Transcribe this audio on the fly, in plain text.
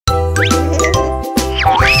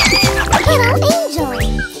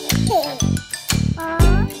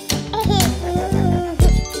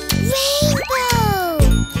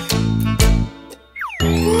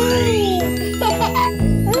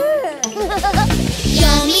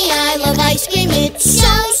It's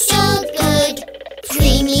so, so good.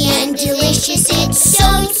 Creamy and delicious, it's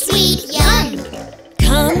so sweet, yum.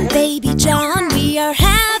 Come, baby John, we are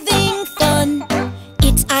having fun.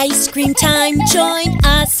 It's ice cream time, join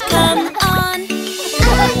us, come on.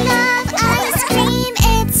 I love ice cream,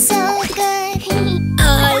 it's so good.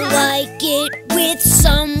 I like it with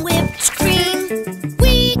some whipped cream.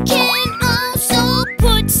 We can also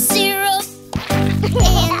put syrup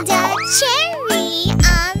And a cherry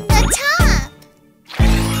on the top.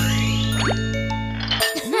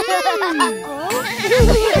 Me.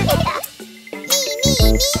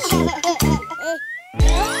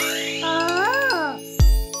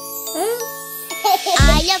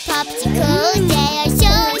 I love popsicles, they are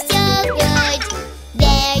so, so good.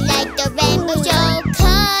 They're like the rainbow, so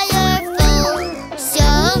colorful.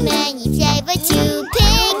 So many flavors to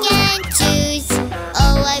pick and choose.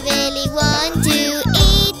 Oh, I really want to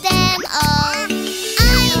eat them all. I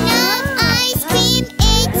love ice cream,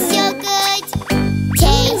 it's so good.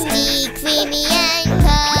 Tasty, creamy, and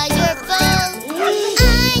colorful. I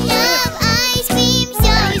love ice cream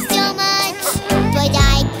so, so much. But I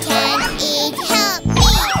can't eat, help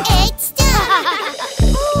me, it's stuck.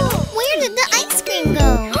 Where did the ice cream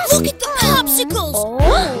go? Look at the popsicles! Oh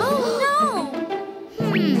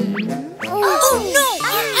Oh no,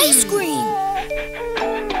 our ice cream!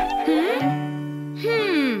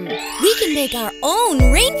 We can make our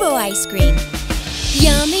own rainbow ice cream.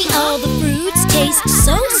 Yummy, all the fruits taste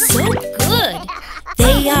so, so good.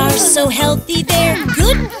 They are so healthy, they're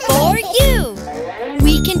good for you.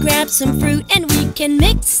 We can grab some fruit and we can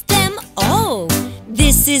mix them all.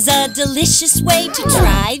 This is a delicious way to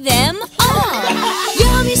try them all.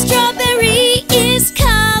 Yummy strawberry is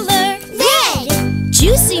color red,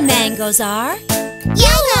 juicy mangoes are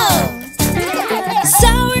yellow,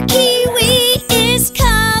 sour kiwi is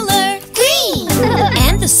color green,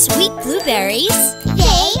 and the sweet blueberries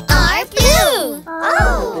they are blue.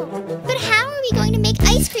 Oh, but how are we going to make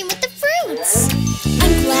ice cream with the fruits?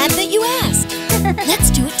 I'm glad that you asked. Let's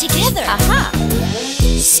do it together.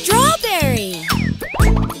 Strawberry,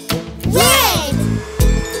 Red,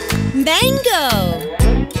 mango,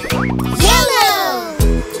 yellow,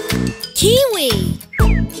 kiwi,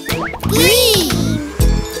 green,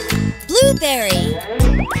 blueberry.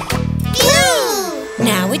 blue,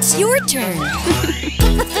 Now it's your turn.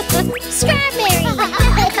 strawberry,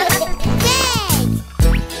 red,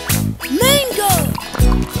 Mango,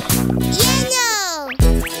 yellow,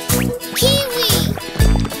 kiwi,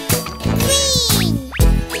 green,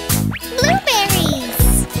 blueberries,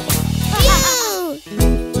 blue.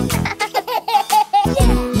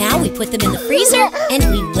 now we put them in the freezer and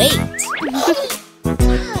we wait.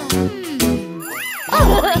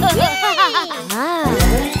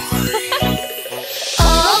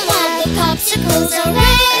 All of the popsicles are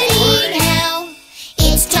ready now.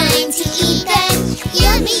 It's time to eat them.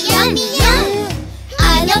 Yummy, yummy, yum. I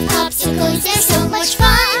love popsicles, they're so much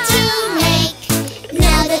fun to make.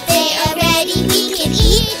 Now that they are ready, we can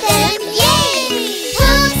eat them. Yay!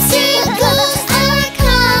 Popsicles are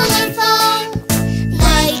colorful,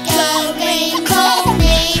 like a rainbow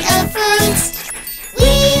made of fruits.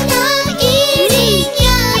 We love eating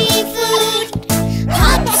yummy food.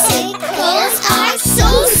 Popsicles are so,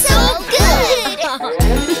 so good.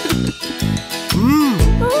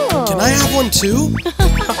 Can I have one too?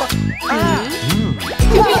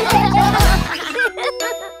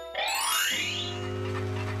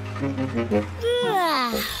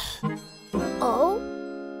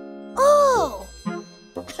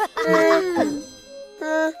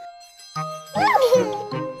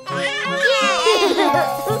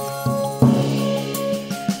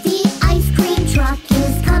 The ice cream truck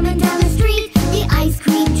is coming down the street. The ice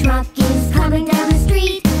cream truck is coming down the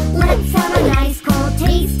street. Let's have a nice cold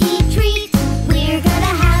tasty treat. We're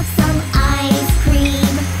gonna have some ice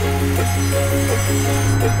cream.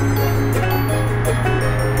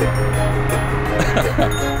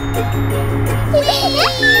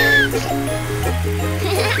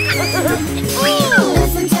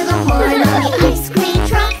 Listen to the horn on the ice cream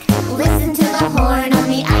truck. Listen to the horn on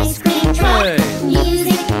the ice cream truck.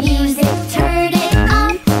 Music, music, turn it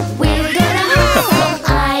up. We're gonna have some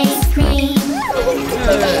ice cream.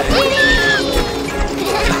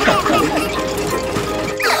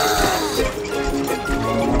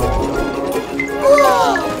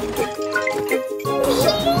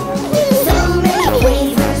 So many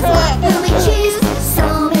flavors, what will we choose?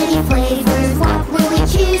 So many flavors, what will we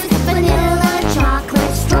choose? Vanilla,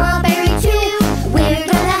 chocolate, strawberry too. We're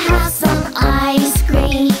gonna have some ice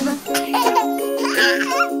cream.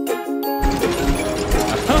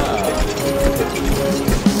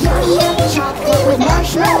 Yummy, yummy chocolate with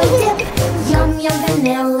marshmallow dip. Yum, yum.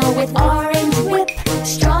 vanilla with orange whip,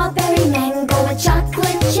 strawberry mango with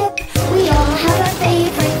chocolate chip. We all have our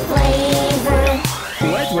favorite flavor.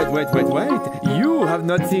 Wait. You have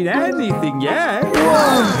not seen anything yet.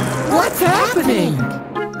 Whoa! What's happening?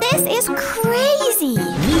 This is crazy!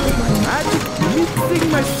 Meet my magic mixing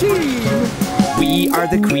machine. We are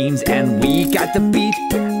the creams and we got the beat.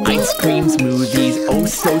 Ice cream smoothies, oh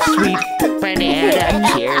so sweet. Banana,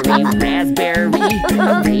 cherry, raspberry,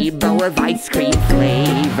 a rainbow of ice cream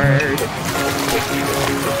flavors.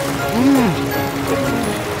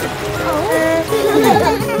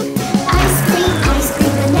 Ice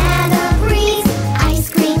cream, banana breeze. Ice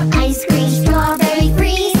cream, strawberry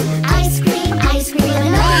freeze. Ice cream,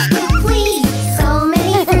 another scoop please. So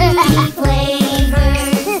many fruity flavors.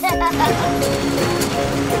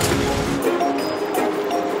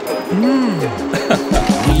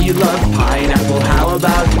 We love pineapple, how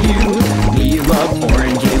about you? We love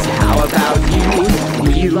oranges, how about you?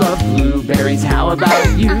 We love blueberries, how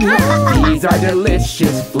about you? These are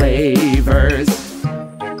delicious flavors.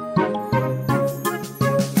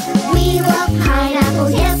 We love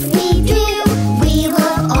pineapples, yes we do. We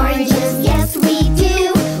love oranges, yes we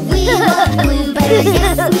do. We love blueberries,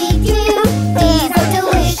 yes we do. These are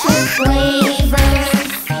delicious flavors.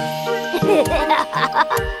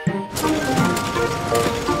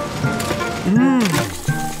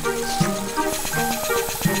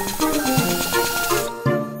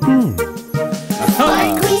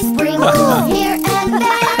 Sparkly sprinkles here and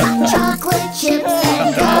there, chocolate chips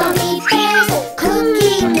and gummy bears,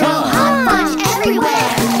 cookie dough, hot fudge everywhere.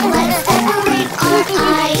 Let's decorate our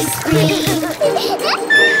ice cream.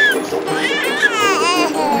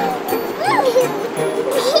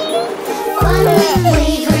 Fun with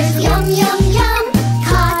flavors, yum yum yum.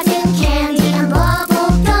 Cotton candy and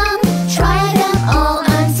bubble gum. Try them all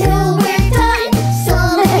until we're done. So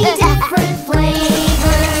many different flavors.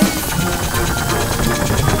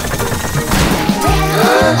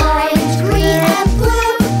 Red, orange, green and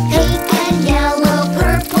blue, pink and yellow,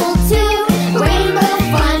 purple too. Rainbow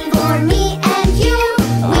fun for me and you.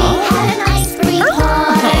 We had an ice cream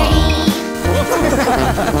party.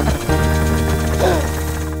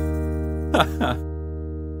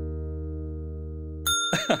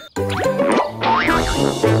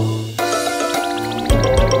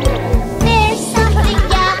 There's something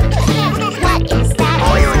yucky. What is that?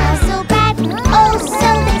 It smells so bad. Oh, so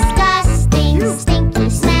disgusting. Stinky,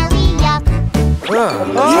 smelly yuck.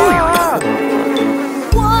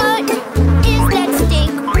 What is that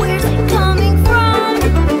stink? Where's it coming from?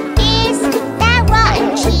 Is that rotten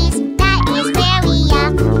cheese? That is very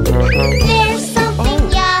yuck. There's something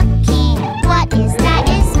yucky. What is that?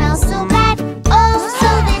 It smells so bad. Oh, so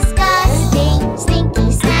disgusting. Stinky,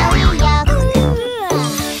 smelly yuck.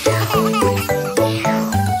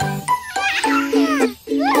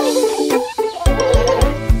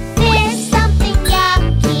 There's something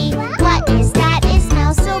yucky. What is that? It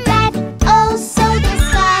smells so bad. Oh, so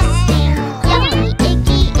disgusting. Yucky,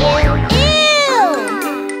 icky, ew.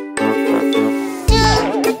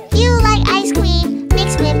 Do you like ice cream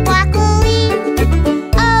mixed with broccoli?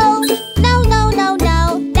 Oh, no.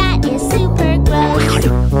 That is super gross.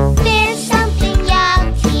 There's something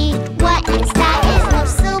yucky. What is that? It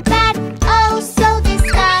smells so bad. Oh, so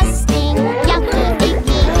disgusting. Yucky,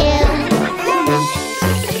 icky,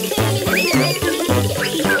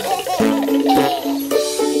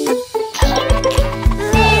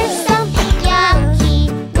 There's something yucky.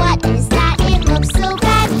 What is that? It looks so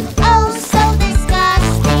bad. Oh, so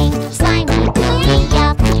disgusting. Slimy, gooey,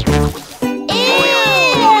 yuck. Ew!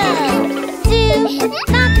 Do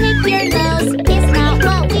not pick your nose. It's not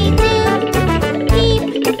what we do. Keep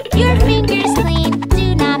your fingers clean. Do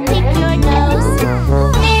not pick your nose.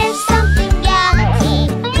 There's something yucky.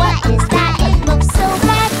 What is that? It looks so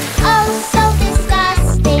bad. Oh, so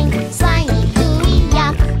disgusting. Slimy, gooey,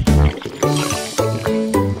 yuck.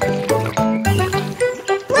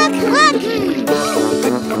 Look!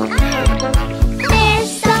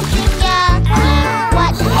 There's something yucky.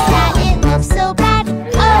 What is that? It looks so bad.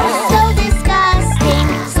 Oh, so disgusting.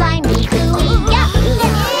 Slimy, gooey, yuck.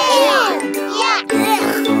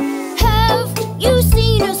 Have you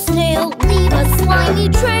seen a snail leave a slimy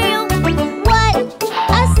trail? What?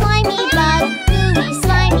 A slimy bug, gooey,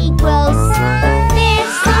 slimy, gross.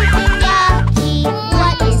 There's something yucky.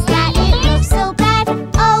 What is that? It looks so bad.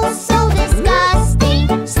 Oh, so disgusting.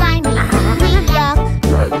 Slimy, gooey, yuck.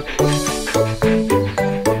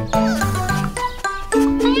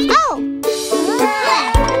 Oh!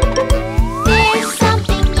 There's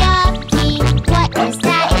something yucky. What is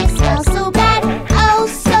that? It smells so bad. Oh,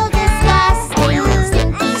 so disgusting.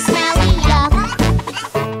 Stinky, smelly yuck.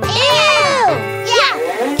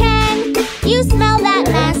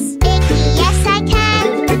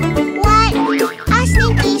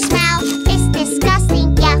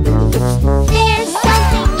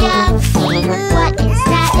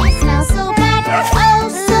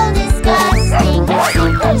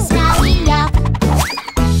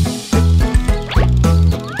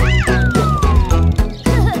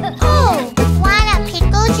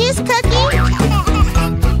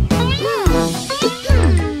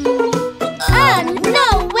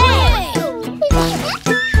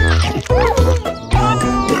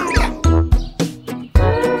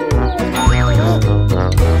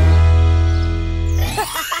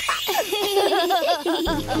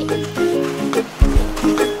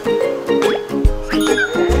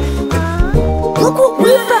 Look what we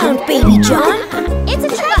found, Baby John. It's a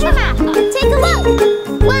treasure map. Take a look.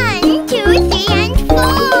 1, 2, 3, and 4.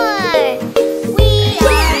 We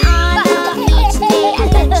are on a beach day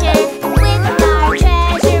adventure with our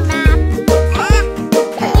treasure map.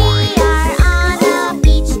 We are on a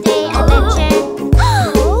beach day adventure.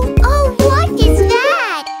 Oh, what is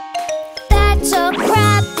that? That's a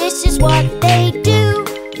crab, this is what they do.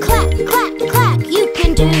 Clap, clap, clap, you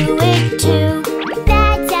can do it too.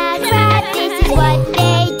 That's a crab, this is what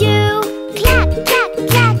they do. Clap, clap,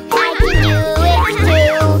 clap, I can do it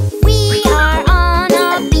too. We are on a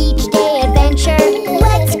beach day adventure.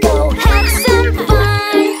 Let's go have some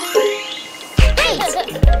fun. Great!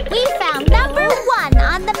 We found number 1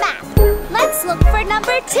 on the map. Let's look for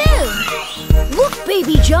number 2. Look,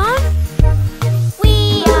 Baby John.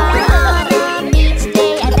 We are on a beach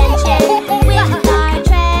day adventure with our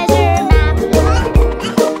treasure map.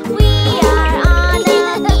 We are on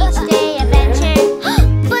a beach day adventure.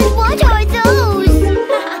 But what are those?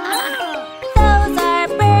 Those are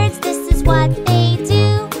birds, this is what they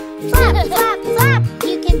do. Flap, flap, flap,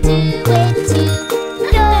 you can do it too.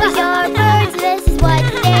 Those are birds, this is what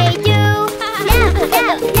they do. Snap,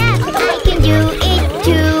 snap, snap, I can do it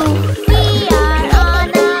too. We are on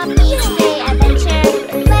a beach day adventure.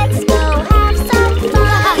 Let's go have some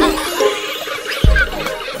fun.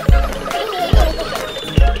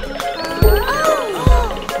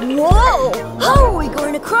 Whoa! How are we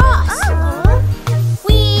going to cross?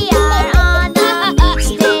 We are on a beach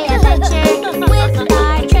day adventure with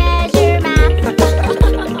our treasure map.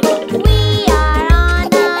 We are on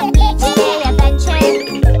a beach day adventure.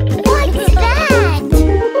 What's that?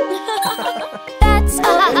 That's a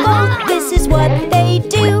boat, this is what they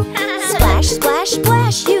do. Splash, splash,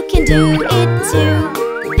 splash, you can do it too.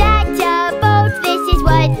 That's a boat, this is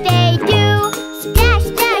what they do. Splash,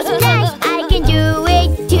 splash, splash, I can do it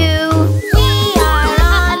too. We are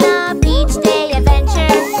on a beach day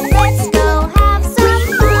adventure. Let's go have some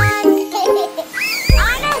fun.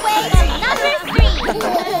 On our way to number 3.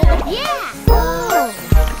 Yeah.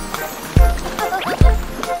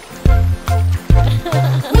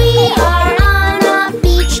 We are on a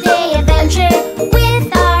beach day adventure with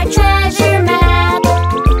our treasure map.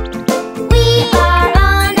 We are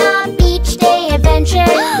on a beach day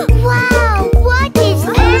adventure. Wow, what is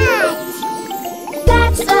that?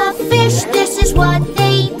 That's a fish, this is what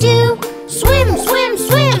they do. Swim, swim,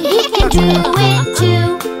 swim, he can do it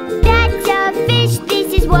too. That's a fish, this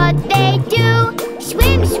is what they do.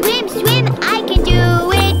 Swim, swim, swim, I can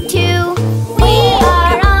do it too. We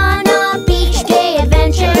are on a beach day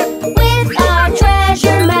adventure with our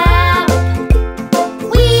treasure map.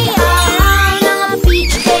 We are on a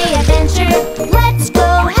beach day adventure. Let's go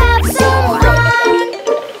have some fun.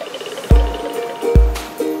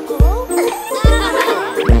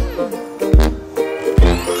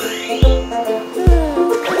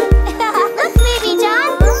 Look, Baby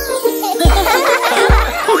John.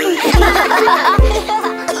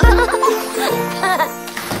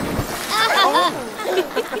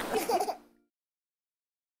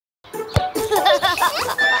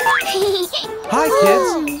 Hi,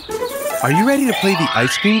 kids. Are you ready to play the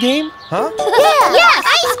ice cream game? Huh? Yeah,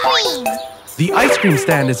 ice cream. The ice cream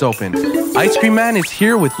stand is open. Ice Cream Man is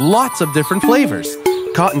here with lots of different flavors.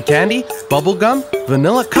 Cotton candy, bubble gum,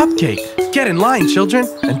 vanilla cupcake. Get in line, children,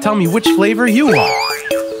 and tell me which flavor you want.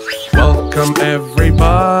 Welcome,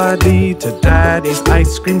 everybody, to Daddy's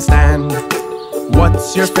ice cream stand.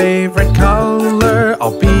 What's your favorite color?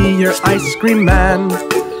 I'll be your ice cream man.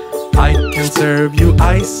 I can serve you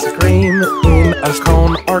ice cream in a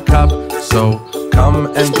cone or cup. So come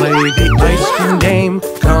and play the ice cream game.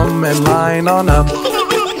 Come and line on up.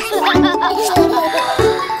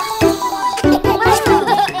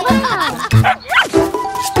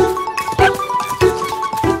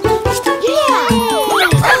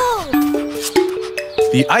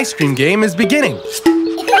 The ice cream game is beginning.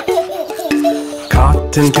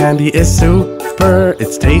 Cotton candy is super,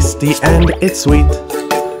 it's tasty and it's sweet.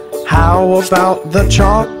 How about the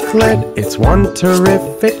chocolate? It's one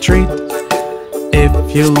terrific treat.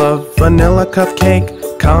 If you love vanilla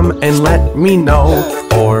cupcake, come and let me know.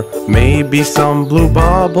 Or maybe some blue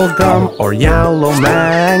bubble gum or yellow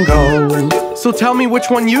mango. So tell me which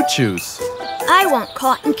one you choose. I want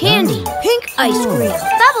cotton candy, pink ice cream.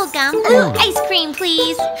 Bubblegum. Ice cream,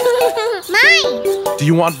 please. Mine. Do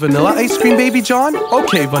you want vanilla ice cream, Baby John?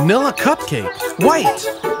 Okay, vanilla cupcake. White.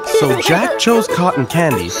 So Jack chose cotton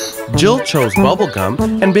candy, Jill chose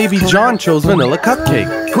bubblegum, and Baby John chose vanilla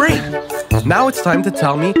cupcake. Great! Now it's time to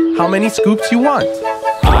tell me how many scoops you want.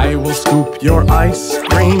 I will scoop your ice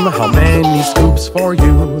cream. How many scoops for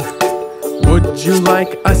you? Would you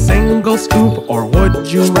like a single scoop or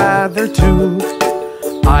would you rather two?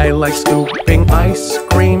 I like scooping ice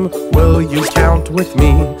cream. Will you count with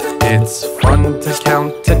me? It's fun to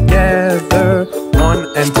count together.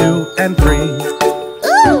 1 and 2 and 3.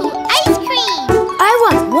 Ooh, ice cream! I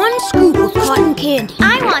want 1 scoop of cotton candy.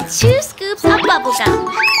 I want 2 scoops of bubble gum.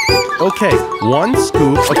 Okay, 1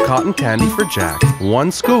 scoop of cotton candy for Jack.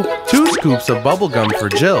 1 scoop. 2 scoops of bubble gum for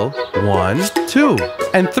Jill. 1, 2.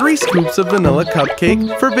 And 3 scoops of vanilla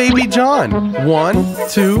cupcake for baby John. 1,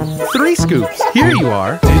 2, 3 scoops. Here you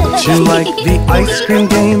are. Did you like the ice cream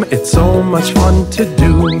game? It's so much fun to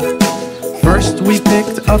do. First we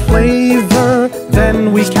picked a flavor,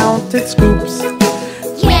 then we counted scoops.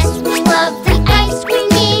 Yes, we love the ice cream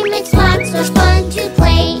game. It's lots of fun to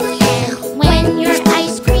play. When your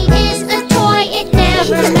ice cream is a toy, it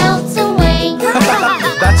never melts away.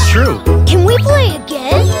 That's true. Can we play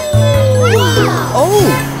again? Oh,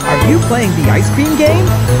 are you playing the ice cream game?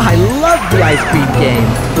 I love the ice cream game.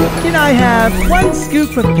 Can I have 1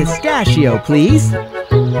 scoop of pistachio, please?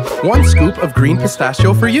 1 scoop of green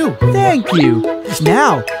pistachio for you. Thank you.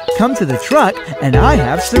 Now, come to the truck and I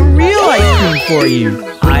have some real ice cream for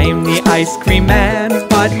you. I'm the ice cream man,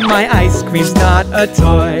 but my ice cream's not a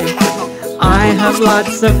toy. I have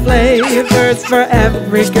lots of flavors for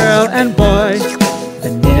every girl and boy.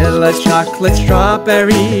 Vanilla, chocolate,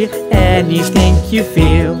 strawberry, anything you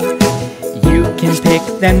feel. You can pick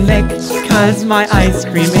then lick, 'cause my ice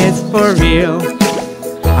cream is for real.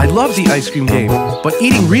 I love the ice cream game, but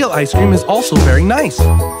eating real ice cream is also very nice.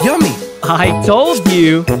 Yummy! I told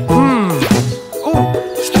you.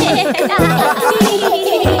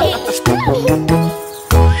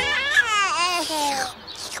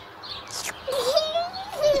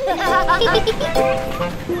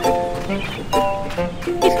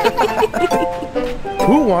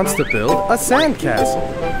 Who wants to build a sandcastle?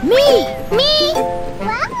 Me!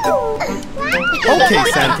 Okay,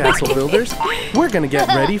 sandcastle builders, we're gonna get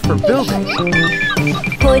ready for building.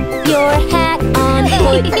 Put your hat on,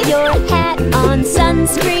 put your hat on.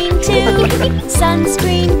 Sunscreen too,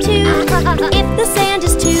 sunscreen too. If the sand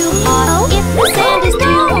is too hot, if the sand is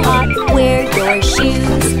too hot, wear your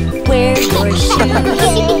shoes, wear your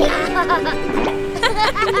shoes.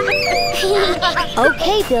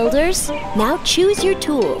 Okay, builders, now choose your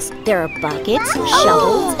tools. There are buckets,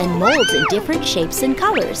 shovels, and molds in different shapes and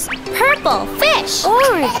colors. Purple fish.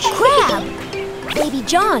 Orange crab. Baby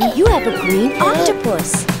John, you have a green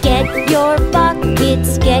octopus. Get your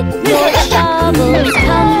buckets, get your shovels.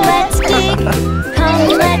 Come, let's dig. Come,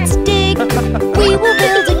 let's dig. We will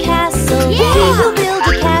build a castle. We will build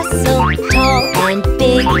a castle. Tall and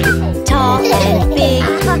big. Tall and big.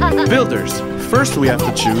 Builders, first we have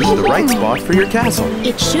to choose the right spot for your castle.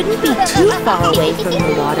 It shouldn't be too far away from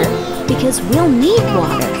the water because we'll need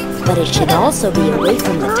water. But it should also be away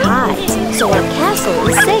from the tides so our castle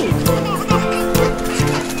is safe.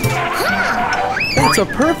 That's a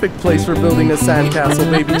perfect place for building a sandcastle,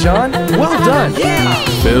 baby John. Well done.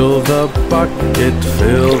 Fill the bucket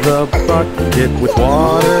with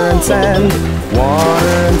water and sand, water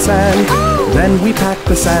and sand. Then we pack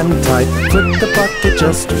the sand tight, flip the bucket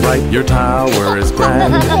just right. Your tower is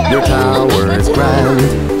grand, your tower is grand.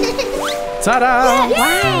 Ta-da!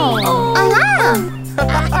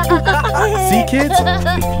 See, kids?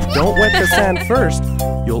 If you don't wet the sand first,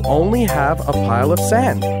 you'll only have a pile of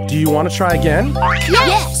sand. Do you want to try again?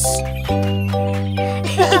 Yes.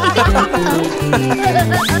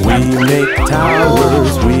 We make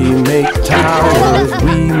towers, we make towers,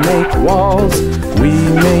 we make walls, we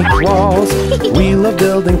make walls. We love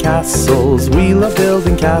building castles, we love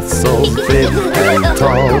building castles, big and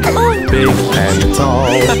tall, big and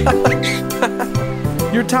tall.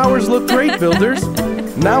 Your towers look great, builders.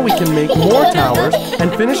 Now we can make more towers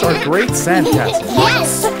and finish our great sandcastle.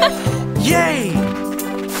 Yes. Yay!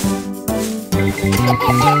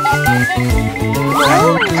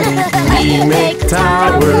 We make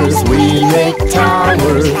towers, we make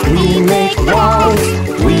towers, we make walls,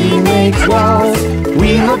 we make walls.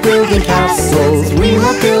 We love building castles, we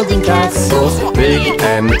love building castles, big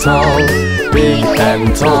and tall, big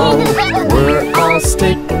and tall. We're all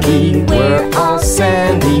sticky, we're all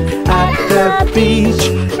sandy at the beach,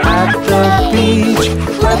 at the beach.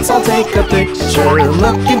 Let's all take a picture,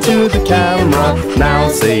 look into the camera. Now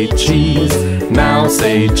say cheese, now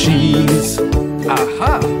say cheese.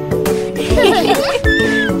 Aha!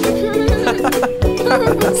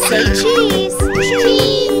 Say cheese.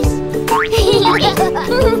 Cheese.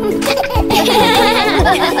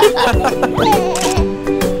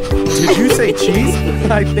 Did you say cheese?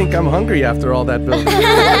 I think I'm hungry after all that building.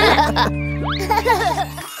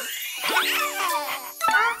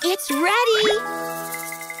 It's ready.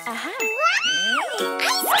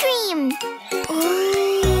 Ice cream!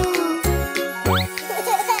 Ooh.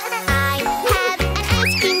 I have an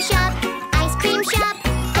ice cream shop, ice cream shop,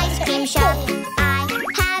 ice cream shop. I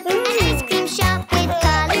have an ice cream shop with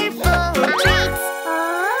colorful treats.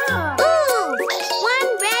 Ooh! One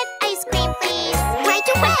red ice cream, please. Right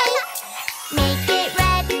away! Make it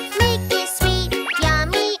red, make it sweet,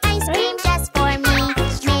 yummy ice cream just for me.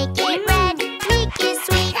 Make it red, make it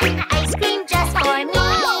sweet, ice cream just for me.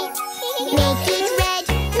 Make it red,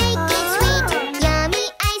 make it sweet, yummy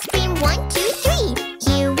ice cream, 1, 2, 3.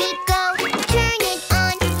 Here we go, turn it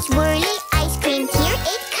on, swirly ice cream, here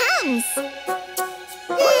it comes.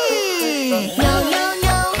 No, no,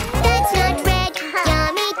 no, that's not red,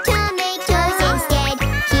 yummy tomatoes instead.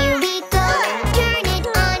 Here we go, turn it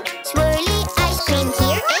on, swirly ice cream,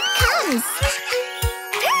 here it comes.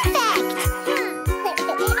 Perfect!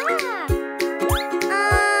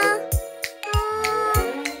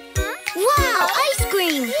 Wow, ice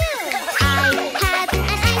cream! I have an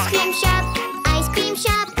ice cream shop, ice cream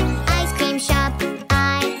shop, ice cream shop. I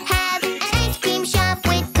have an ice cream shop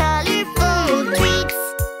with colorful treats.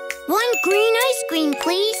 One green ice cream,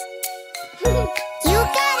 please. You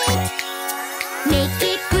got it! Make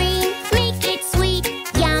it green, make it sweet,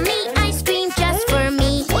 yummy ice cream just for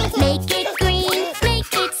me. Make it green,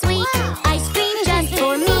 make it sweet, ice cream just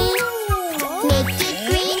for me. Make it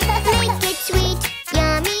green, make it sweet,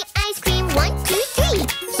 yummy ice cream, 1, 2, 3.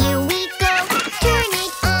 Here we go, turn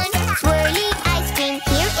it on, swirly ice cream,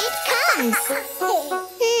 here it comes.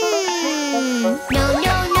 No,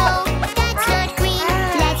 no, no, that's not green.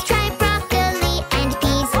 Let's try broccoli and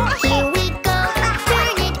peas. Here we go,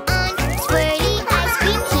 turn it on, swirly ice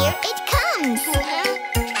cream, here it comes.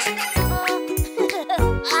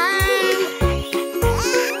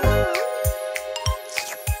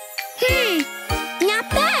 Not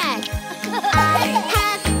bad. I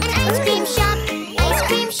have an ice cream shop, ice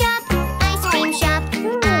cream shop, ice cream shop.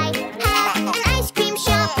 I have an ice cream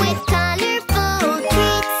shop with colorful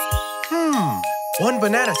treats. One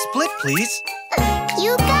banana split, please.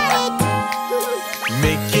 You got it.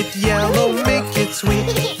 Make it yellow, make it sweet,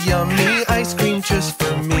 yummy ice cream just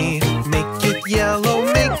for me. Make it yellow,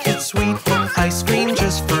 make it sweet, ice cream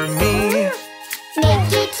just for me.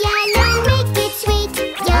 Make it yellow, make it sweet,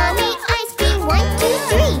 yummy ice cream, 1, 2,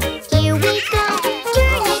 3. Here we go,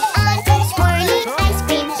 turn it on, swirly ice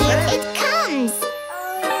cream, here it comes.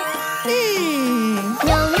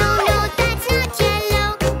 No, no, no, that's not yellow,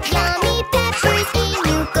 yummy peppers, in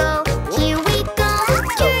you go. Here we go,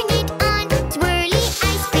 turn it on, swirly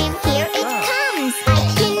ice cream, here it comes. I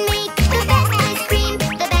can make the best ice cream,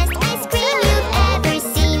 the best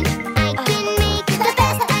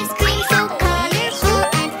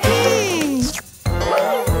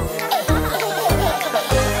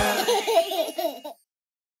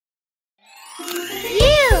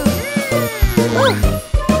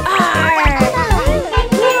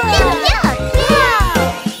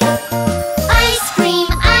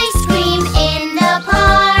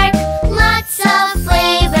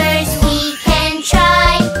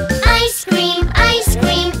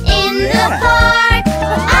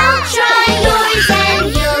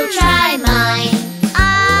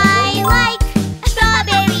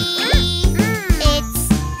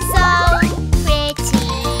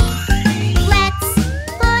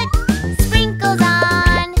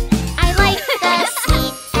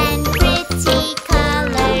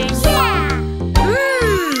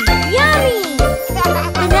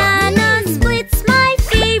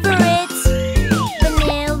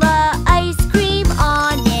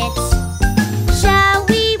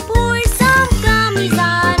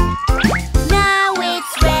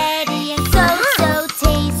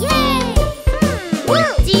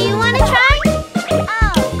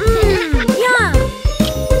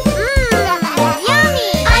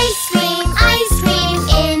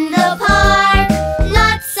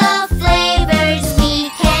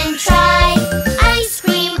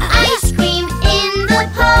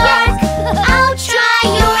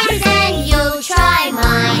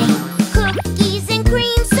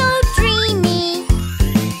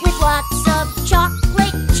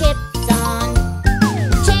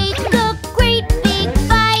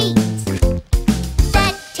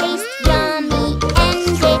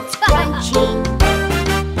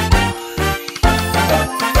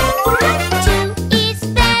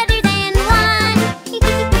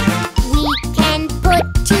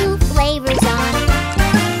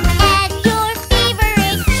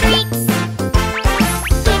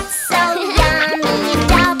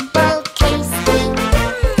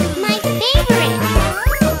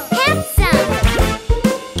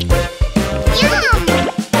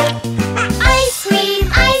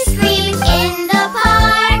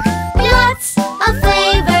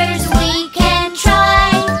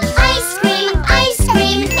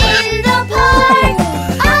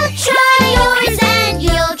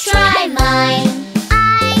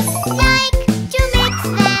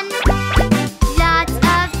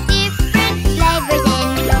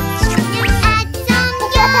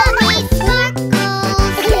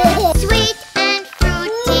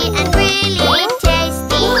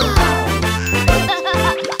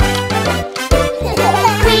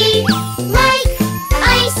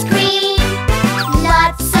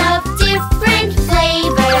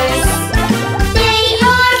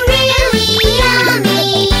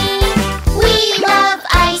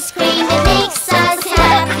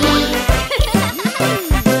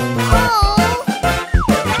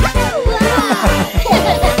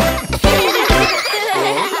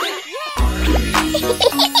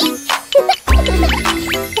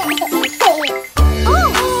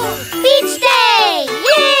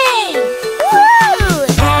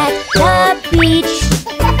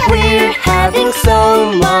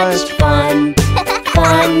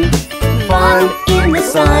Fun in the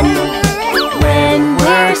sun. When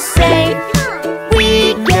we're safe,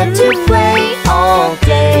 we get to play all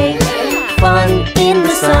day. Fun in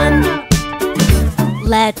the sun.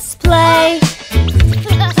 Let's play.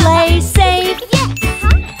 Play safe.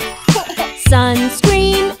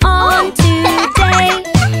 Sunscreen on today.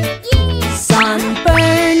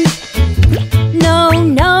 Sunburn. No,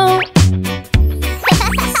 no.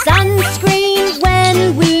 Sunscreen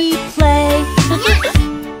when we play.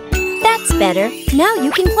 That's better. Now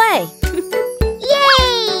you can play.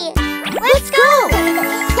 Yay! Let's go!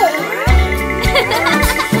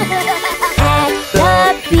 At the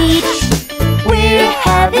beach, we're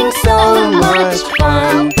having so much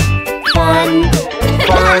fun. Fun,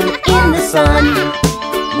 fun in the sun.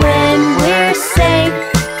 When we're safe,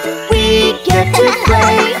 we get to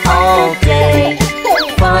play all day.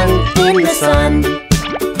 Fun in the sun.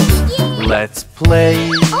 Let's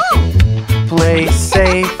play. Play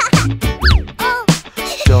safe.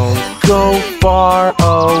 Don't go far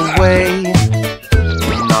away.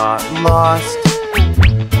 Not lost.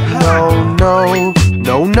 No, no,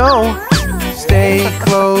 no, no. Stay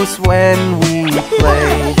close when we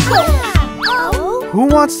play. Who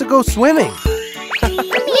wants to go swimming?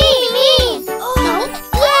 Me!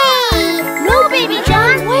 Yay! No, Baby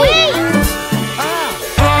John, wait!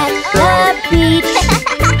 At the beach,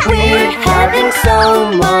 we're having so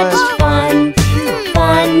much fun.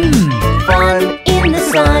 Fun, fun in the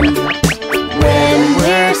sun. When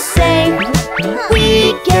we're safe,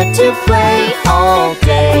 we get to play all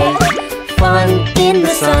day. Fun in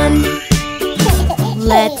the sun.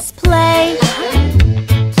 Let's play.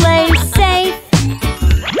 Play safe.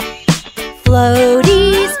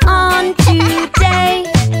 Floaties on today.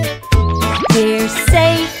 We're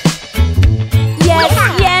safe. Yes,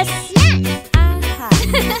 yes.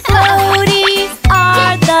 Floaties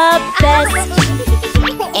are the best.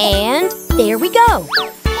 And there we go.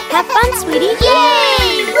 Have fun, sweetie.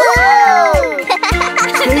 Yay! Woo!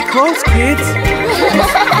 Stay close, kids.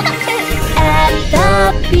 At the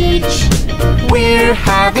beach, we're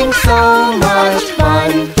having so much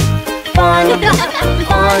fun. Fun,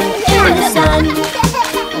 fun in the sun.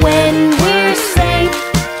 When we're safe,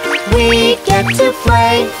 we get to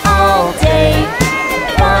play all day.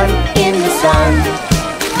 Fun in the sun.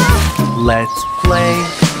 Let's play.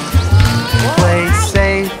 Play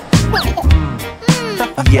safe.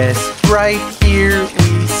 Yes, right here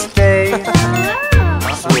we stay.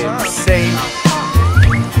 Swim safe.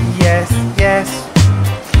 Yes, yes.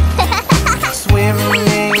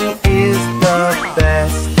 Swimming is the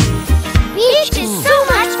best. Beach is so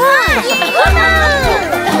much fun!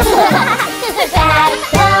 At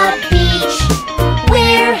the beach,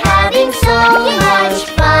 we're having so much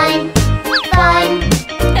fun. Fun,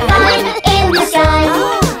 fun in the sun.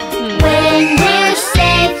 When we're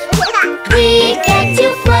safe, we get to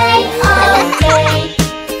play all day.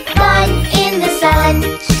 Fun in the sun.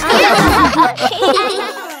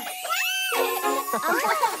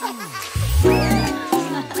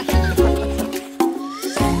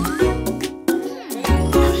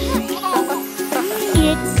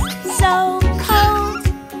 It's so cold.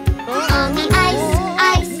 On the ice,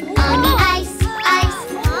 ice, on the ice, ice.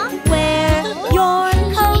 Wear your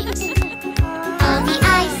coat. On the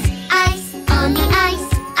ice, ice, on the ice,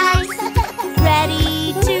 ice.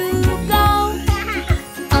 Ready to go.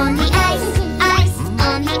 On the ice, ice,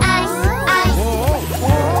 on the ice, ice.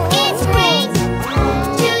 It's great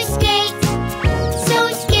to skate, so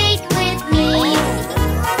skate with me.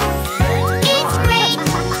 It's great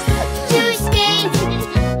to skate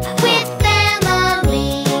with them.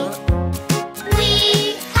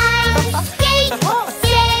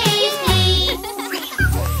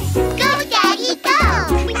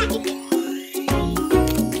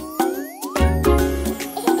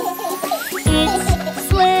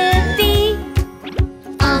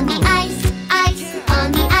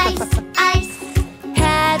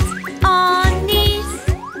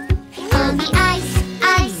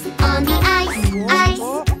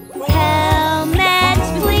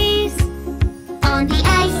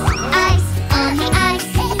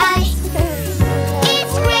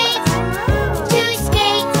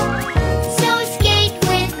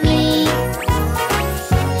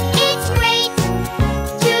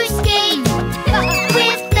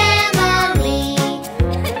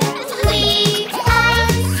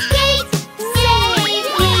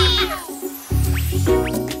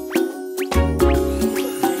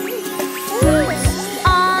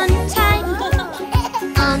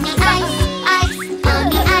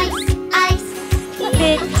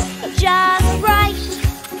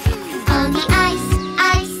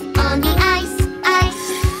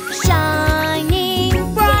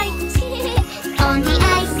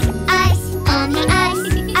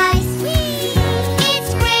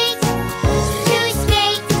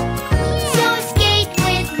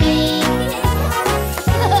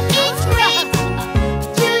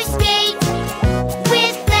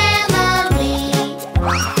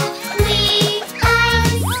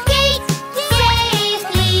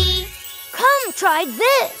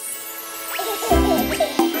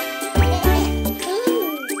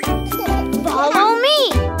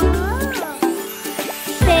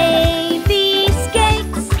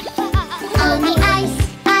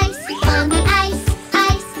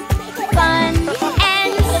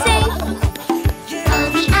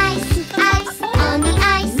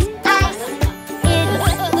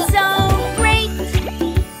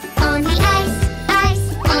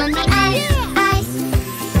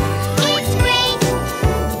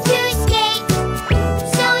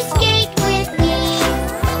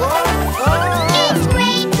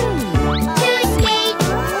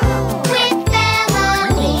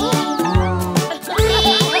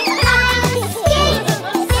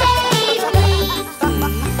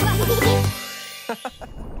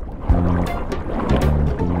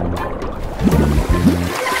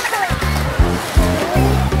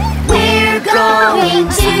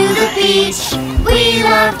 going to the beach. We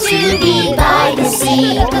love to be by the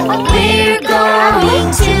sea. We're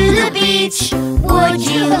going to the beach. Would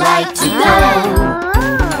you like to go?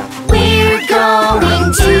 We're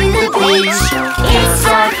going to the beach. It's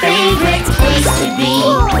our favorite place to be.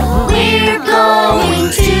 We're going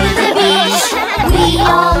to the beach. We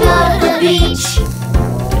all love the beach.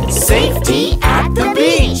 Safety at the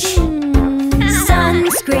beach.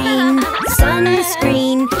 Sunscreen,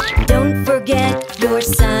 sunscreen, don't forget your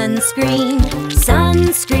sunscreen.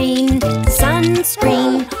 Sunscreen,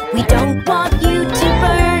 sunscreen, we don't want you to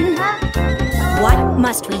burn. What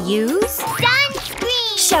must we use?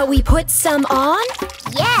 Sunscreen! Shall we put some on?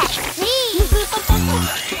 Yes, please!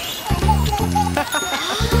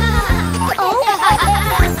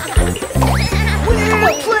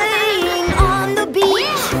 We're playing on the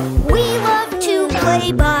beach. We love to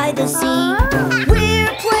play by the sea.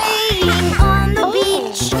 We're playing on the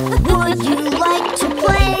beach. Would you like to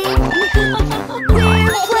play?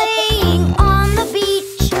 We're playing on the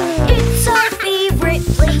beach. It's our favorite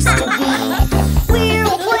place to be. We're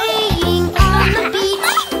playing on the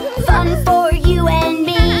beach. Fun for you and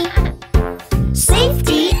me.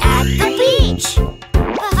 Safety at the beach.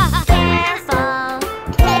 Careful,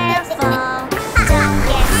 careful, don't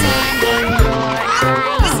get sand in your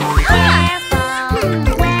eyes. Careful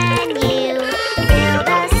when you build a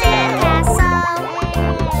sandcastle.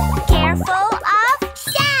 Careful of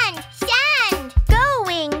sand, sand,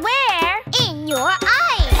 going where? In your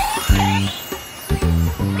eyes.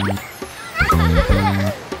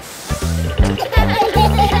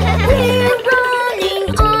 We're running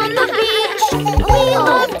on the beach. We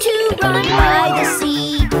love to run by the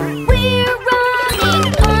sea. We're running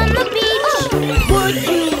on the beach. Would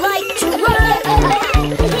you like to run?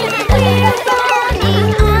 We're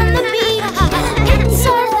running on the beach. It's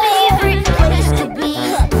our favorite place to be.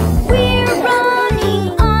 We're running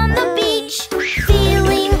on the beach,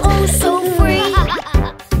 feeling oh so free.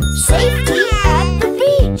 Safety at the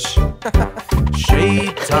beach.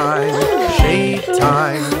 Shade time, shade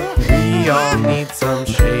time. We all need some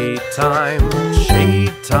shade time.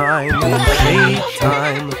 Shade time, shade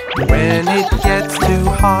time. When it gets too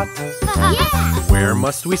hot, where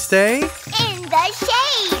must we stay? In the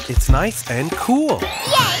shade. It's nice and cool.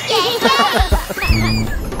 Yay, yay,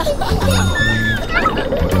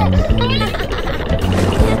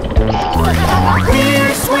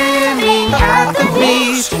 We're swimming at the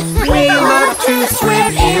beach. We love to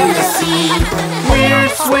swim in the sea. We're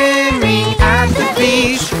swimming at the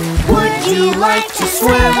beach. Would you like to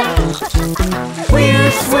swim?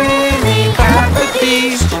 We're swimming at the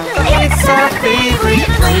beach. It's our favorite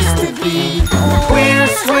place to be. We're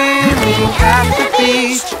swimming at the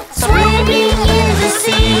beach. Swimming in the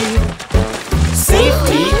sea.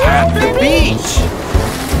 Safety at the beach.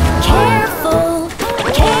 Careful,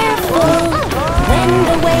 careful, when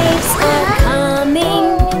the waves are coming.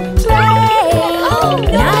 Play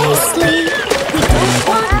nicely, we don't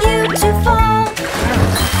want you to fall.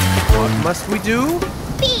 What must we do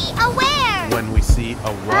Be aware. when we see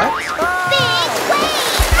a what? Big wave.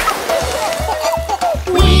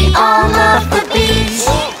 We all love the beach.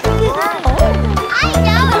 I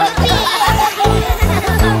know the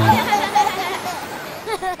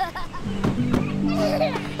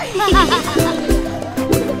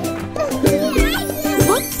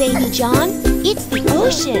Look, Baby John, it's the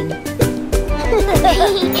ocean.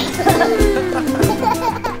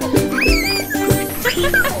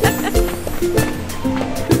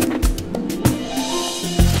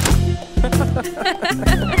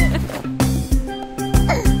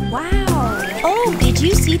 Wow. Oh, did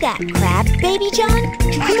you see that crab, Baby John?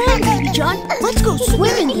 Come on, Baby John, let's go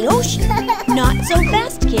swim in the ocean. Not so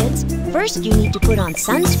fast, kids. First, you need to put on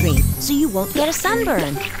sunscreen so you won't get a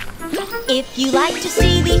sunburn. If you like to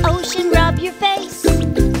see the ocean, rub your face.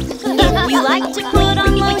 If you like to put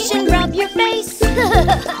on lotion, rub your face.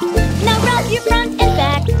 Now rub your front and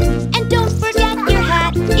back, and don't forget your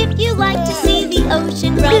hat. If you like to see the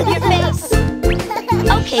ocean, rub your face.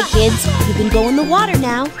 Okay, kids, you can go in the water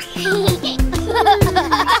now.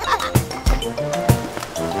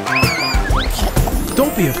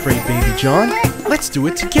 Don't be afraid, Baby John. Let's do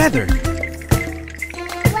it together.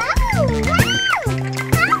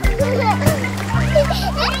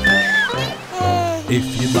 If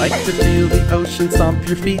you'd like to feel the ocean, stomp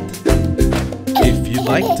your feet. If you'd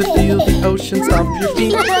like to feel the ocean, stomp your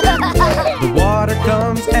feet. The water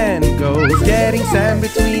comes and goes, getting sand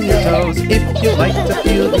between your toes. If you'd like to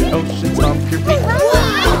feel the ocean, stomp your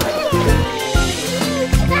feet.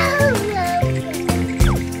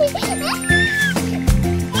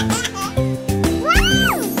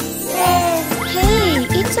 Hey,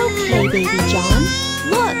 it's okay, Baby John.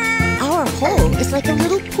 is like a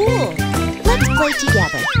little pool. Let's play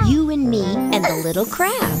together, you and me and the little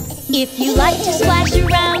crab. If you like to splash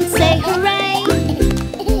around, say hooray.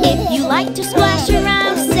 If you like to splash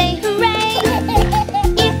around, say hooray.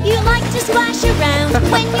 If you like to splash around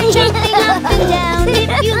when you're jumping up and down.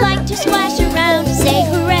 If you like to splash around, say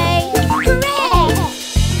hooray. Hooray!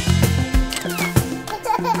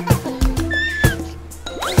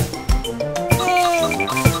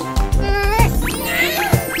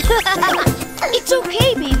 It's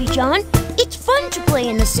okay, Baby John. It's fun to play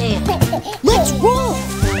in the sand. Let's roll!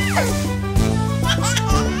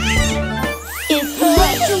 If you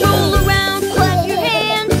like to roll around, clap your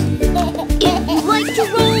hands. If you like to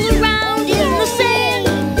roll around in the sand.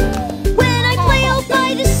 When I play out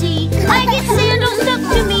by the sea, I get sand all stuck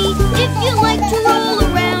to me. If you like to roll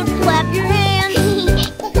around, clap your hands.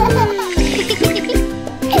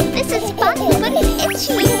 This is fun, but it's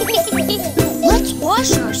itchy. Let's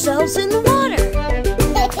wash ourselves in the water.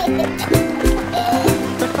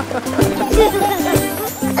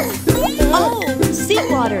 Oh,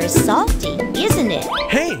 seawater is salty, isn't it?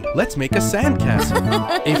 Hey, let's make a sandcastle.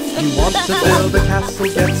 If you want to build a castle,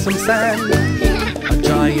 get some sand. A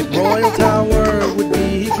giant royal tower would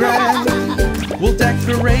be grand. We'll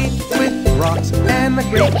decorate with rocks and a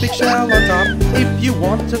great big shell on top. If you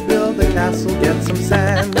want to build a castle, get some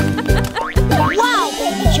sand. Wow,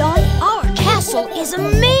 Baby John, our castle is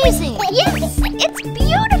amazing! Yes, it's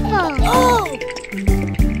beautiful. Oh!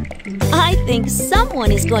 I think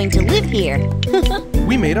someone is going to live here.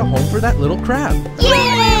 We made a home for that little crab. Yay!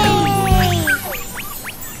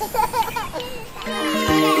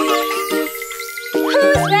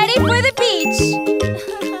 Who's ready for the beach?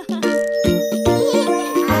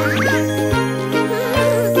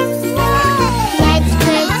 Let's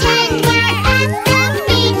pretend we're at the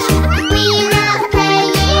beach. We love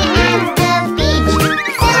playing at the beach.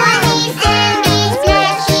 Sunny, sandy,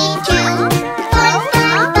 slushy too. Fun,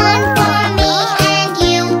 fun, fun for me and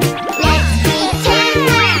you. Let's pretend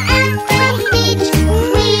we're at the beach.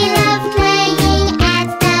 We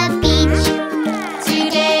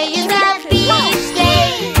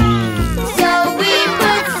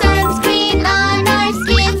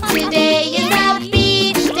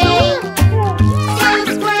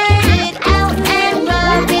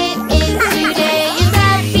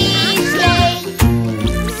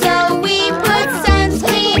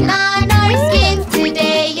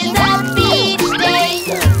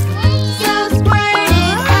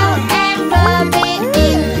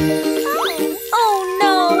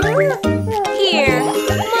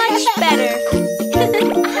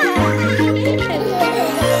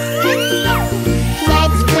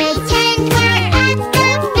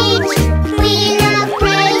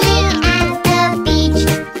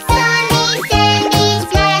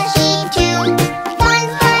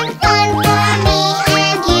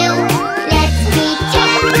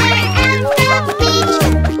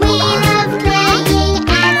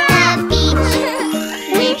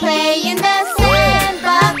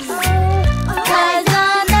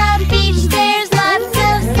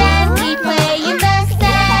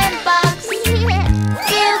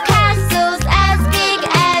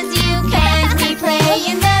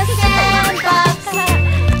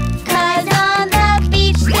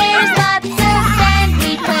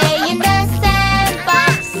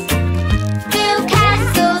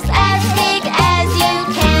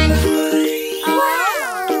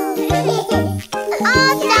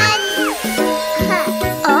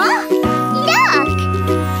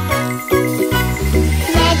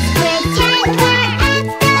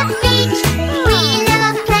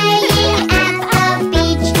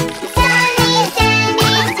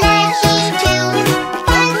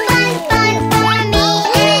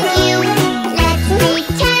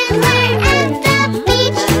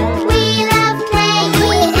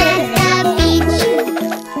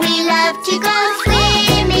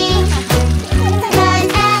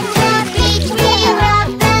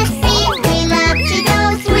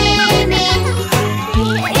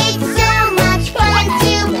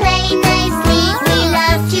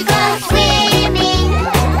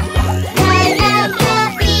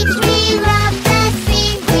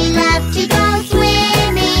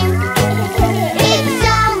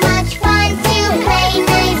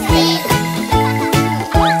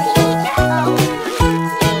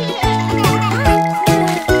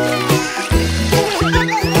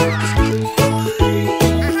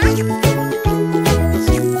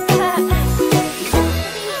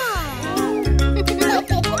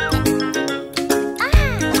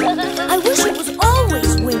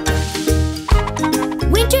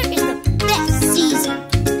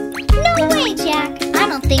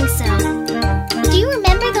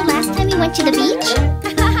going to the beach?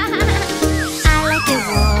 I like it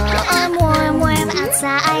warm, warm, warm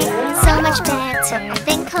outside. So much better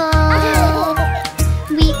than cold.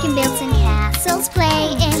 We can build some castles,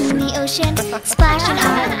 play in the ocean, splash in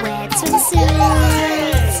our wet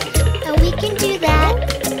swimsuits. And we can do that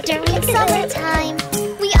during summertime.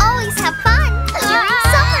 We always have fun during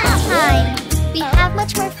summertime. We have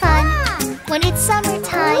much more fun when it's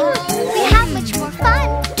summertime. We have much more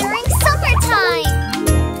fun during summertime.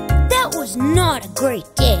 That was not a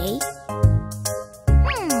great day.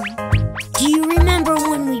 Do you remember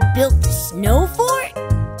when we built the snow fort?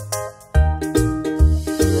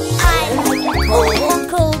 I like it cold,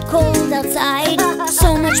 cold, cold outside.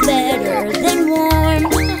 So much better than warm.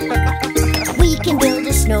 We can build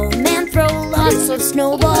a snowman, throw lots of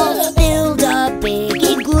snowballs, build a big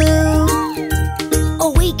igloo.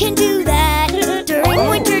 Oh, we can do that during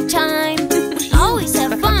winter time. We always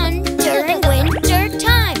have fun during winter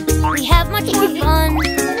time. We have much more fun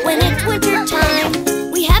when it's winter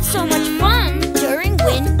time. We have so much fun during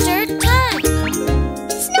winter time.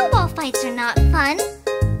 Snowball fights are not fun.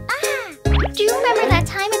 Do you remember that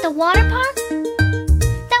time at the water park?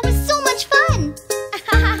 That was so much fun.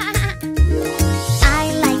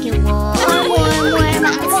 I like it warm, warm, warm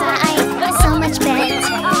outside. So much better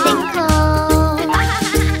than cold.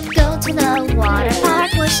 Go to the water park,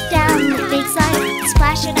 push down the big slide,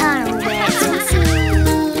 splash in our wet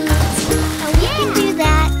swimsuits. And we can do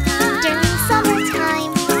that during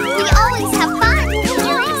summertime. We always have fun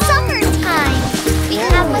during summertime. We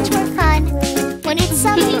have much more fun when it's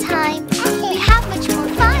summertime. We have much more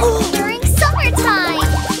fun during summertime.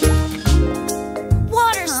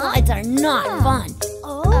 Water slides are not fun.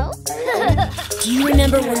 Do you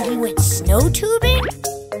remember when we went snow tubing?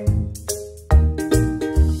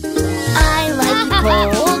 I like it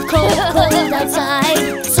cold, cold, cold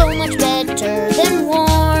outside. So much better than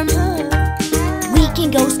warm. We can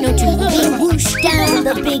go snow tubing, whoosh down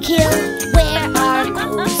the big hill, wear our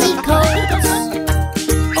cozy coats.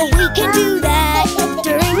 Oh, we can do that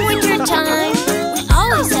during winter time. We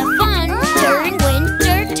always have fun during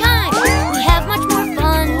winter time. We have much more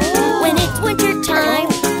fun when it's winter time.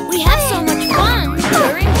 We have so much fun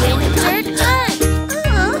during winter time.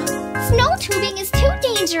 Snow tubing is too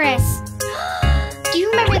dangerous. Do you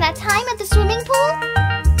remember that time at the swimming pool?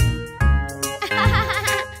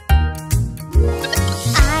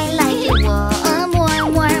 I like it warm,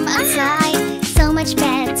 warm, warm outside. So much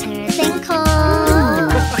better than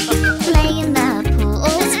cold. Play in the pool,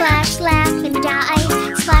 splash, laugh and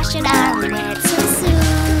die. Splash in our wet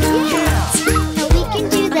swimsuits. And we can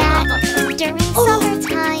do that during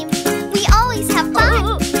summertime. We always have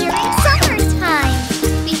fun during summertime.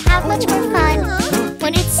 We have much more fun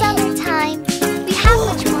when it's summertime. We have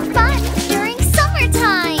much more fun during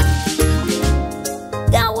summertime.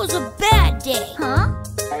 That was a bad day.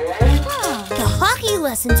 The hockey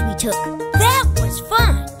lessons we took, that was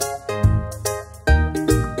fun.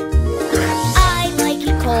 I like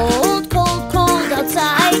it cold, cold, cold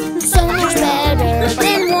outside. So much better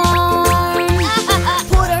than warm.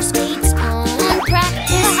 Put our skates on, practice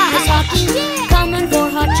this hockey. Coming for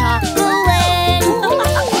hot chocolate.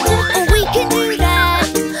 Oh, we can do that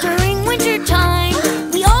during winter time.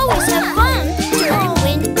 We always have fun during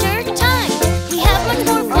winter time. We have much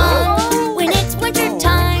more fun when it's winter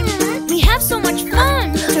time. We have so much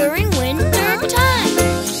fun during winter time.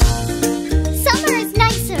 Summer is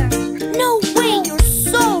nicer. No way, you're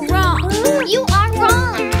so wrong. You are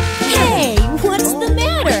wrong. Hey, what's the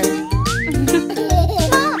matter?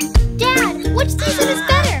 Mom, Dad, which season is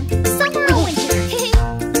better? Summer or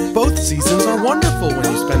winter? Both seasons are wonderful when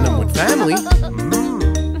you spend them with family.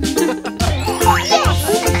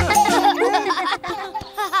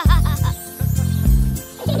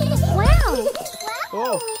 Wow.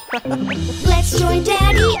 Oh. Let's join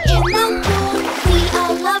Daddy in the pool. We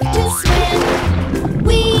all love to swim.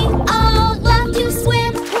 We all love to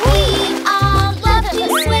swim. We all love to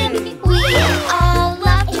swim. We all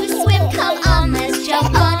love to swim. Come on, let's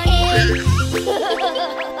jump on in.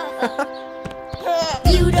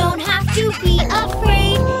 You don't have to be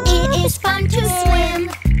afraid. It is fun to swim.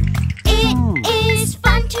 It is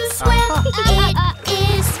fun to swim. It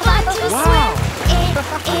is fun to swim. It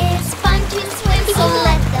is fun to swim. So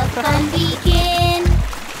let the fun begin.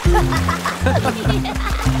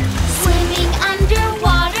 Swimming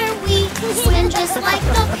underwater, we swim just like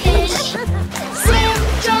the fish. Swim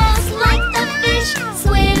just like the fish.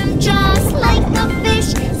 Swim just like the fish.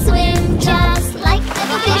 Swim just like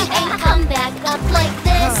the fish. And come back up like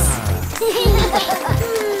this.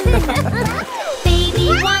 Baby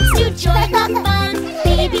wants to join the fun.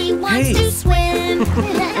 Baby wants to swim.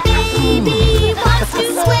 Baby wants to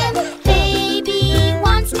swim. Baby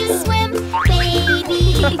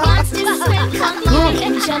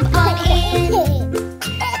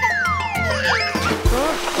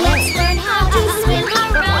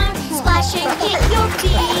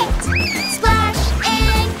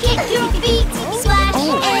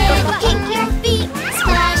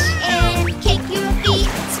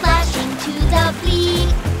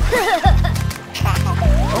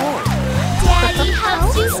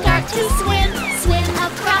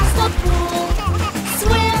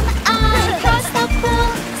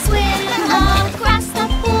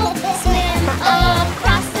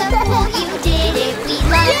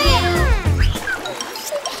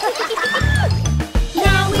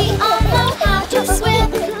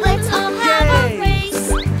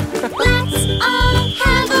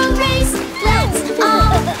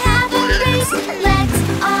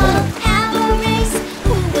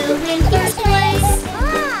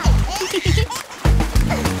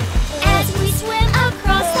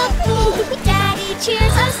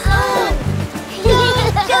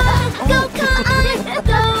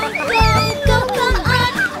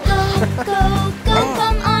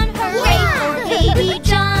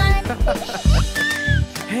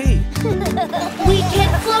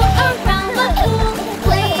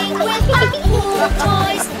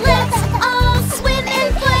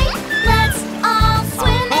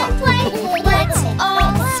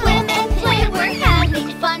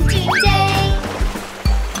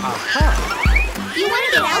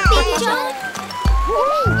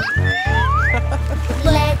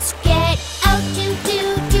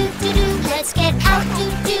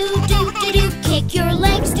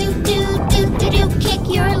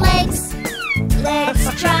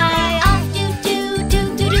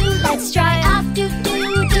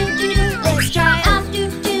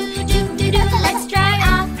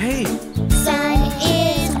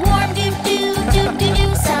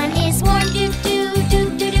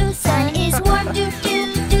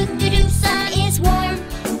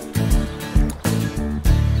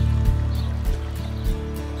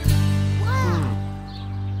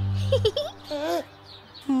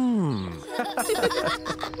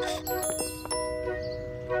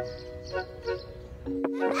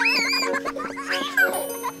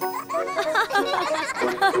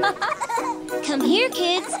Come here,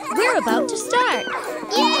 kids. We're about to start.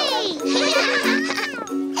 Yay!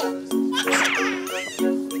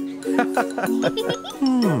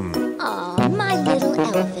 Aw, my little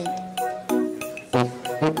elephant.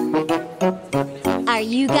 Are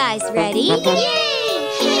you guys ready?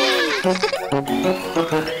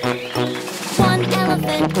 One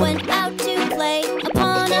elephant went out to play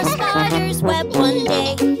upon a spider's web one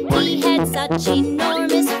day. He had such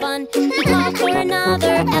enormous fun, he called for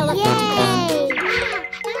another elephant to come.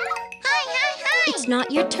 It's not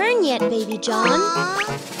your turn yet, baby John.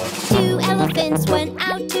 Two elephants went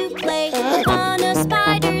out to play upon a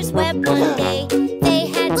spider's web one day. They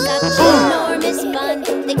had such enormous fun,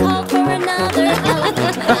 they called for another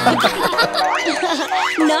elephant to come.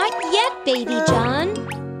 Not yet, baby John.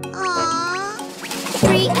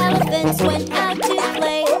 Three elephants went out to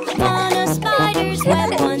play upon a spider's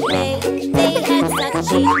web one day. They had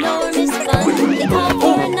such enormous fun, they called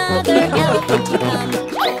for another elephant to come.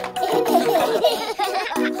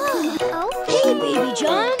 Hey, baby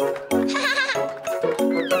John.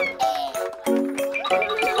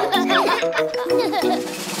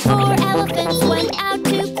 Four elephants went out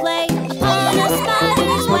to play upon a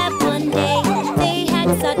spider's web one day. They had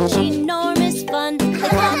such enormous fun, they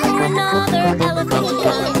called for another elephant to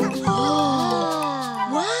come.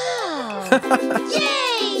 Wow!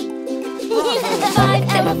 Yay! Five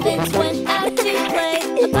elephants went out to play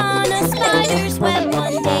upon a spider's web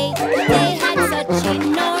one day. They had such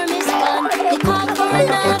enormous fun, they called for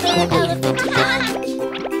another elephant to come.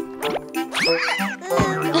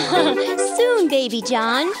 Soon, baby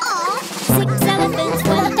John. Six elephants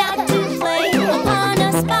went out to play upon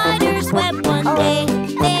a spider's web one day.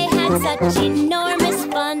 They had such enormous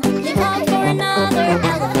fun, they called for another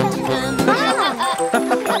elephant to come.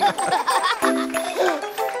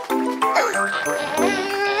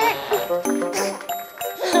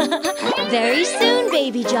 Very soon,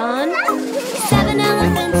 baby John. Seven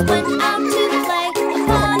elephants went out to play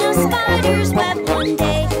upon a spider's web one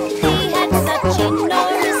day. They had such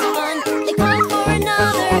enormous fun, they called for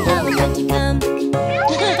another elephant to come.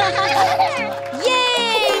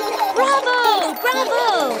 Yay! Bravo! Bravo!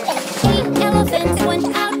 Eight elephants went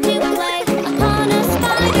out to play upon a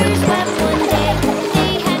spider's web one day.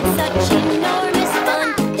 They had such enormous fun,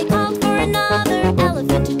 they called for another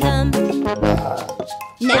elephant to come.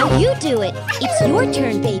 Now you do it. It's your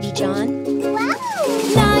turn, baby John.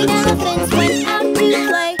 Nine elephants went out to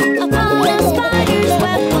play upon a spider's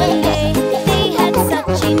web one day. They had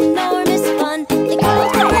such enormous fun, they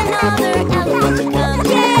called for another elephant to come.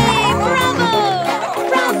 Yay! Bravo!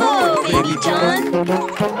 Bravo, baby John.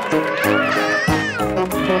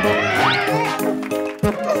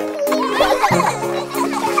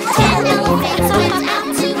 Ten elephants went out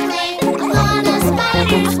to play upon a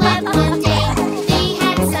spider's web one day.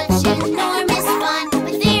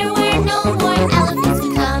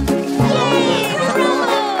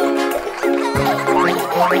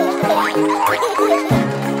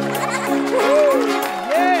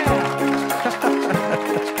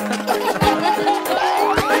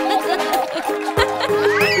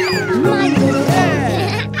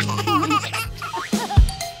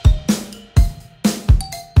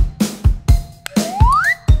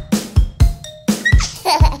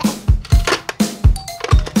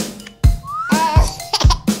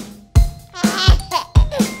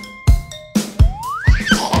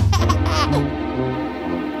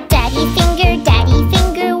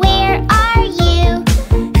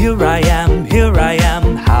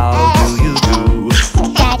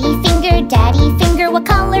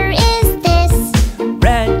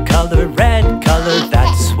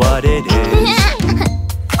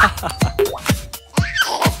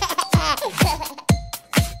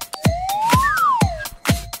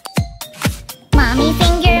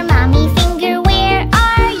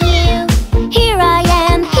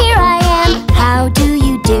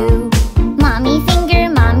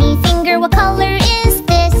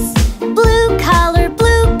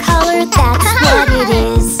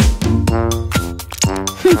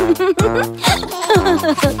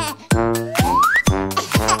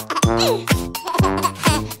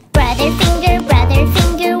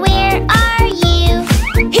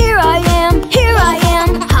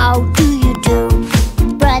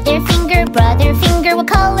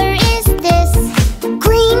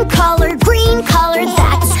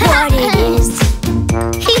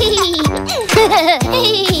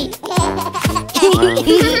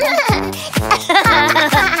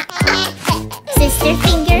 Sister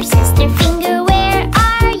finger,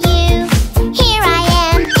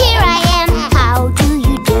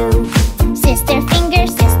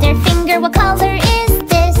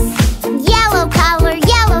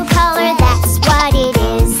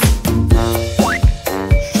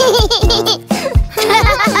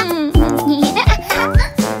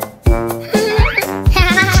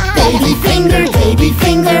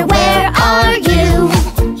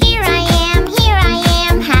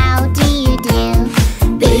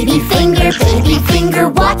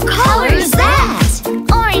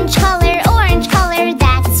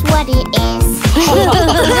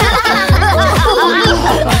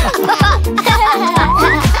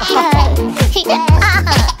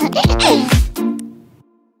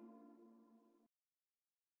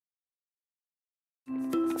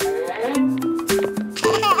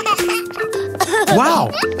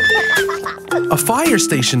 Wow! A fire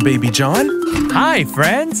station, Baby John. Hi,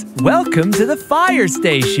 friends. Welcome to the fire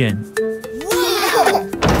station. Wow!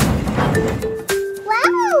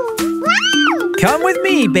 Come with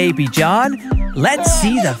me, Baby John. Let's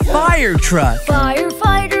see the fire truck.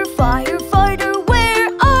 Firefighter, firefighter, where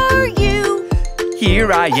are you?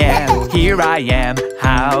 Here I am,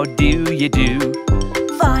 how do you do?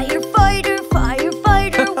 Firefighter,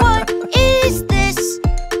 firefighter, what is this?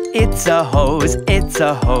 It's a hose,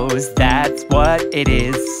 that's what it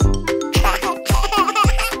is.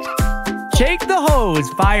 Shake the hose,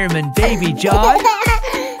 Fireman Baby John.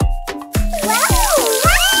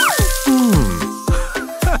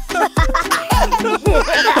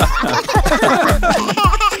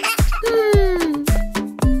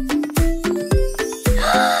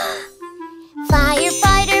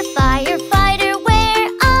 Firefighter, firefighter, where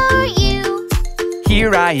are you?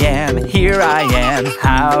 Here I am,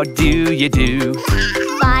 how do you do?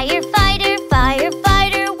 Firefighter,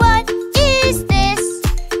 firefighter, what is this?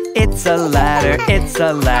 It's a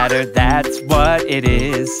ladder, that's what it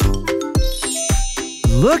is.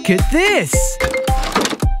 Look at this.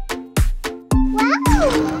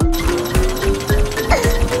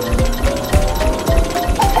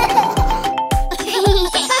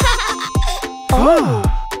 Wow!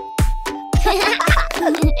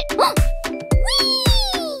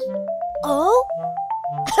 Oh?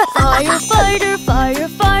 Firefighter,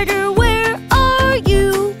 firefighter, where are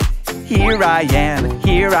you? Here I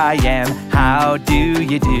am, how do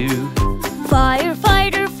you do?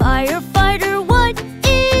 Firefighter, firefighter, what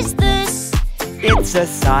is this? It's a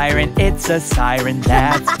siren,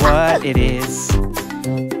 that's what it is.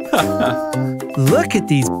 Look at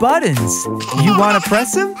these buttons. You want to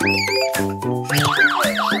press them?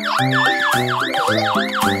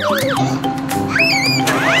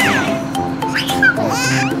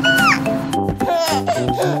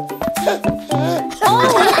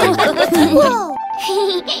 Whoa!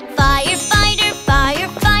 Firefighter,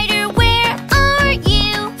 firefighter, where are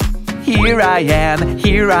you? Here I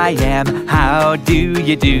am, how do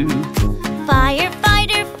you do?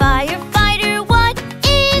 Firefighter, firefighter, what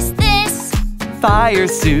is this? Fire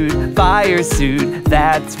suit,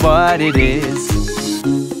 that's what it is.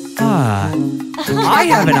 I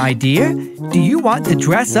have an idea. Do you want to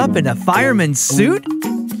dress up in a fireman's suit?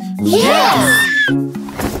 Yes!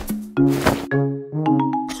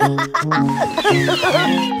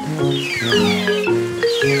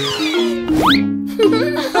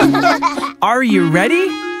 Are you ready?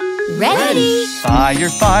 Ready?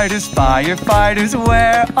 Firefighters,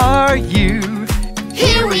 where are you?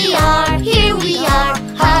 Here we are,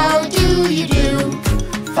 how do you do?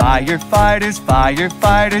 Firefighters,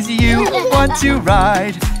 you want to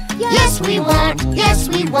ride? Yes we want,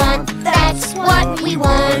 that's what we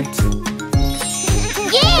want.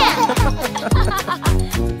 Yeah!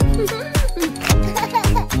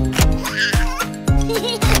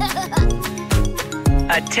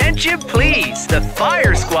 Attention, please. The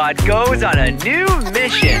fire squad goes on a new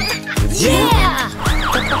mission. Yeah!